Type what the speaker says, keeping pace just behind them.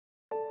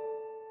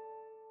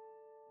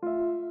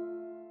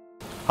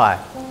Hi,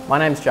 my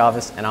name's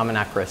Jarvis and I'm an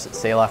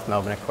aquarist at LIFE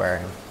Melbourne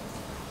Aquarium.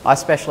 I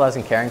specialise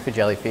in caring for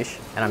jellyfish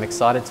and I'm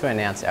excited to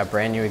announce our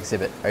brand new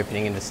exhibit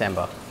opening in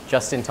December,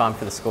 just in time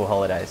for the school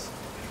holidays.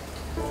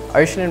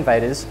 Ocean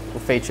Invaders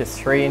will feature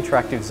 3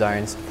 interactive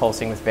zones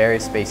pulsing with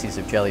various species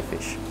of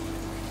jellyfish.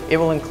 It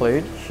will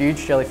include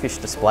huge jellyfish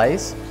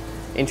displays,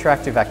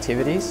 interactive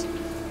activities,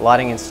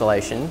 lighting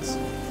installations,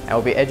 and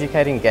we'll be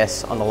educating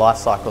guests on the life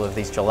cycle of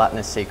these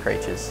gelatinous sea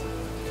creatures.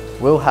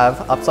 We'll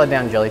have upside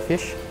down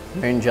jellyfish,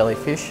 moon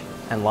jellyfish,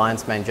 and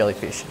lion's mane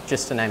jellyfish,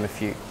 just to name a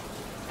few.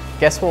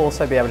 Guests will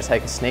also be able to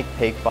take a sneak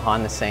peek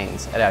behind the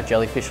scenes at our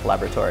jellyfish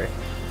laboratory.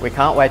 We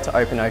can't wait to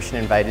open Ocean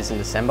Invaders in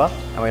December,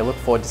 and we look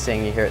forward to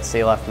seeing you here at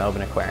LIFE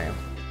Melbourne Aquarium.